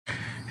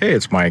Hey,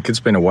 it's Mike.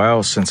 It's been a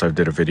while since I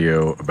did a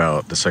video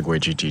about the Segway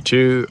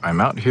GT2. I'm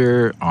out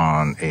here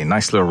on a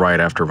nice little ride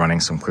after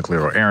running some quick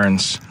little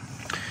errands.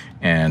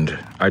 And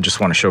I just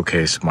want to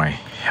showcase my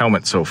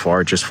helmet so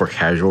far, just for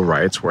casual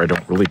rides where I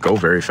don't really go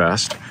very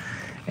fast.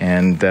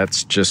 And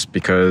that's just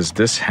because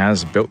this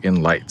has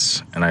built-in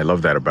lights, and I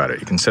love that about it.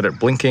 You can set it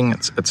blinking,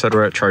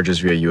 etc. It charges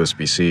via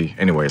USB-C.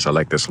 Anyways, I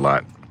like this a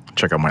lot.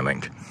 Check out my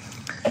link.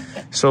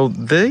 So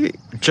the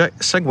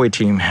Segway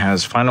team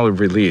has finally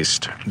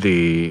released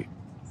the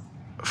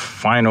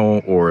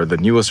final or the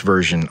newest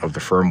version of the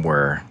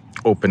firmware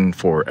open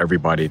for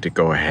everybody to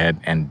go ahead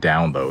and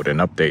download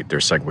and update their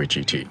Segway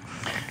GT.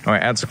 Now it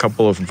adds a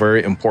couple of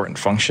very important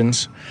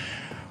functions.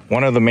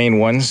 One of the main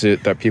ones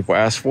that people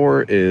ask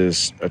for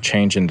is a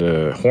change in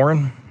the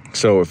horn.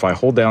 So if I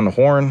hold down the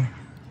horn,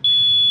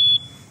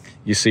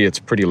 you see it's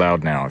pretty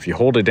loud now. If you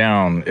hold it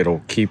down,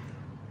 it'll keep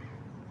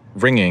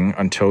ringing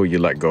until you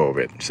let go of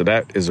it. So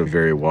that is a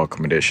very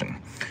welcome addition.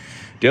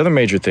 The other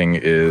major thing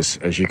is,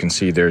 as you can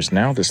see, there's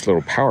now this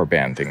little power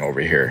band thing over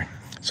here.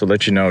 So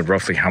let you know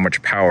roughly how much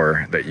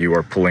power that you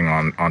are pulling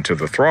onto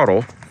the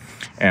throttle,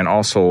 and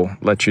also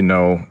let you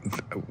know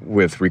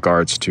with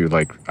regards to,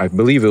 like, I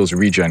believe it was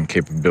regen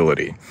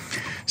capability.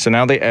 So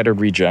now they added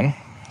regen.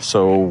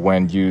 So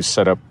when you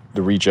set up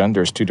the regen,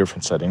 there's two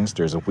different settings.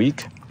 There's a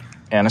weak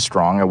and a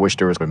strong. I wish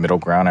there was a middle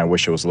ground. I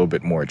wish it was a little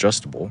bit more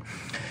adjustable.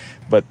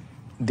 But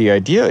the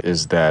idea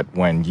is that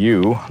when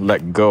you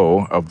let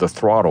go of the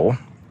throttle,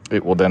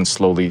 it will then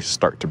slowly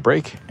start to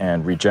brake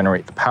and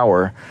regenerate the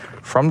power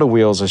from the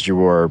wheels as you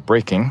are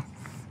braking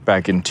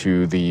back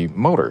into the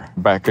motor,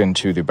 back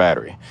into the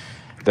battery.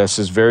 This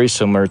is very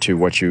similar to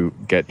what you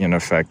get in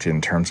effect in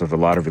terms of a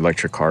lot of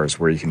electric cars,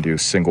 where you can do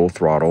single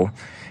throttle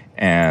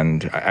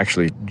and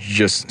actually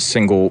just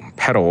single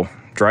pedal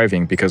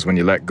driving, because when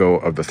you let go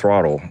of the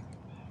throttle,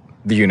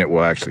 the unit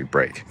will actually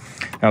brake.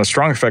 Now, the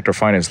strong effect I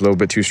find is a little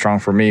bit too strong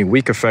for me.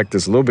 Weak effect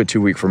is a little bit too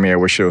weak for me. I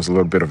wish there was a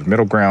little bit of a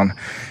middle ground,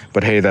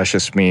 but hey, that's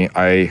just me.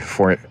 I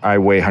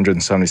weigh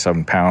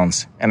 177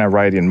 pounds and I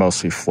ride in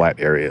mostly flat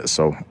areas,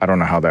 so I don't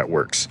know how that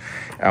works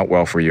out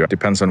well for you. It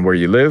depends on where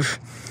you live.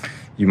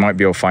 You might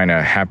be able to find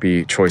a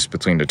happy choice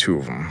between the two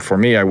of them. For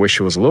me, I wish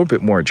it was a little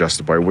bit more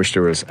adjustable. I wish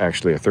there was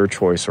actually a third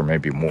choice or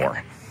maybe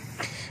more.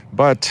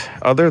 But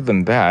other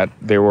than that,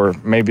 there were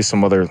maybe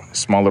some other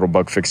small little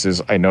bug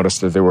fixes. I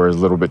noticed that there were a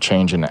little bit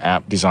change in the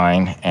app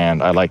design,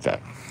 and I like that.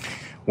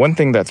 One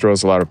thing that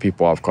throws a lot of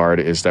people off guard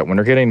is that when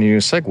they're getting a new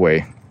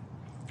Segway,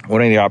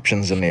 one of the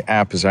options in the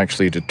app is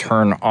actually to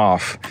turn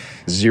off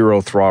zero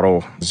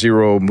throttle,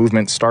 zero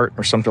movement start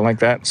or something like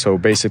that. So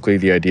basically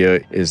the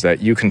idea is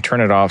that you can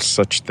turn it off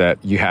such that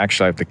you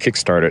actually have to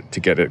kickstart it to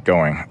get it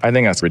going. I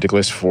think that's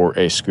ridiculous for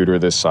a scooter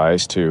this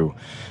size to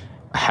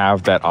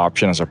have that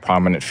option as a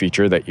prominent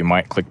feature that you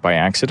might click by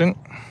accident.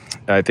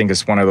 I think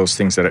it's one of those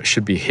things that it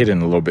should be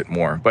hidden a little bit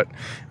more, but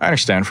I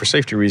understand for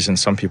safety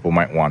reasons some people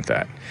might want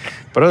that.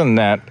 But other than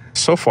that,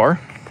 so far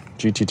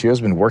GT2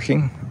 has been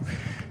working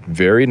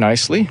very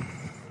nicely.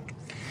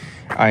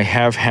 I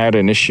have had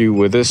an issue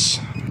with this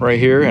right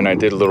here, and I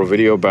did a little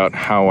video about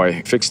how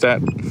I fixed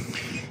that,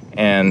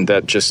 and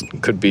that just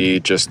could be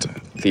just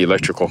the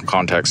electrical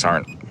contacts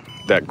aren't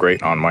that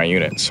great on my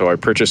unit. So I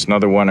purchased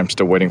another one. I'm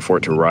still waiting for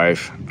it to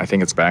arrive. I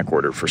think it's back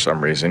ordered for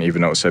some reason,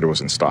 even though it said it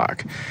was in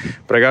stock.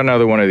 But I got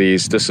another one of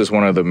these. This is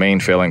one of the main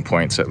failing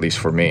points, at least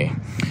for me.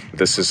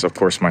 This is, of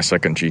course, my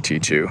second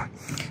GT2.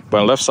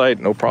 But on the left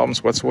side, no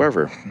problems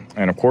whatsoever.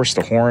 And of course,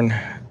 the horn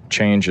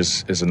change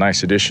is a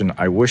nice addition.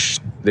 I wish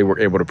they were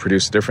able to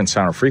produce a different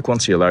sound or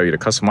frequency, allow you to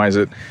customize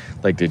it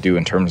like they do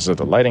in terms of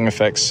the lighting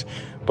effects,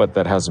 but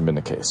that hasn't been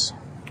the case.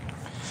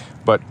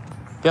 But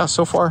yeah,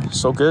 so far,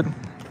 so good.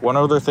 One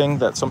other thing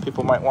that some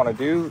people might want to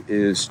do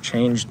is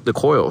change the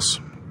coils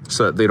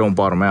so that they don't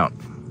bottom out.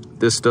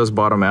 This does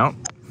bottom out.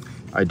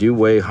 I do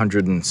weigh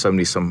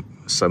 177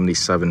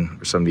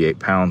 or 78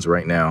 pounds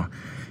right now.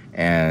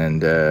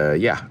 And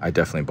yeah, I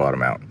definitely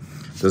bottom out.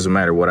 Doesn't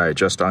matter what I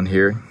adjust on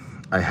here.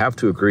 I have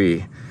to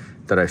agree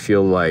that I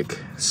feel like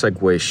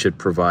Segway should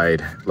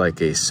provide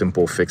like a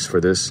simple fix for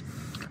this,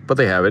 but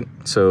they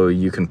haven't. So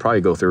you can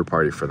probably go third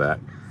party for that.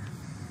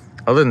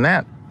 Other than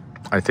that,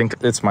 I think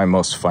it's my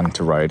most fun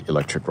to ride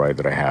electric ride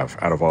that I have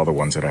out of all the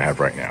ones that I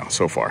have right now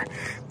so far.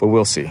 But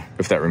we'll see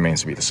if that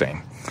remains to be the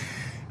same.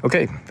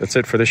 Okay, that's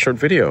it for this short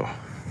video.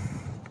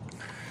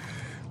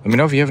 Let me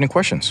know if you have any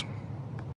questions.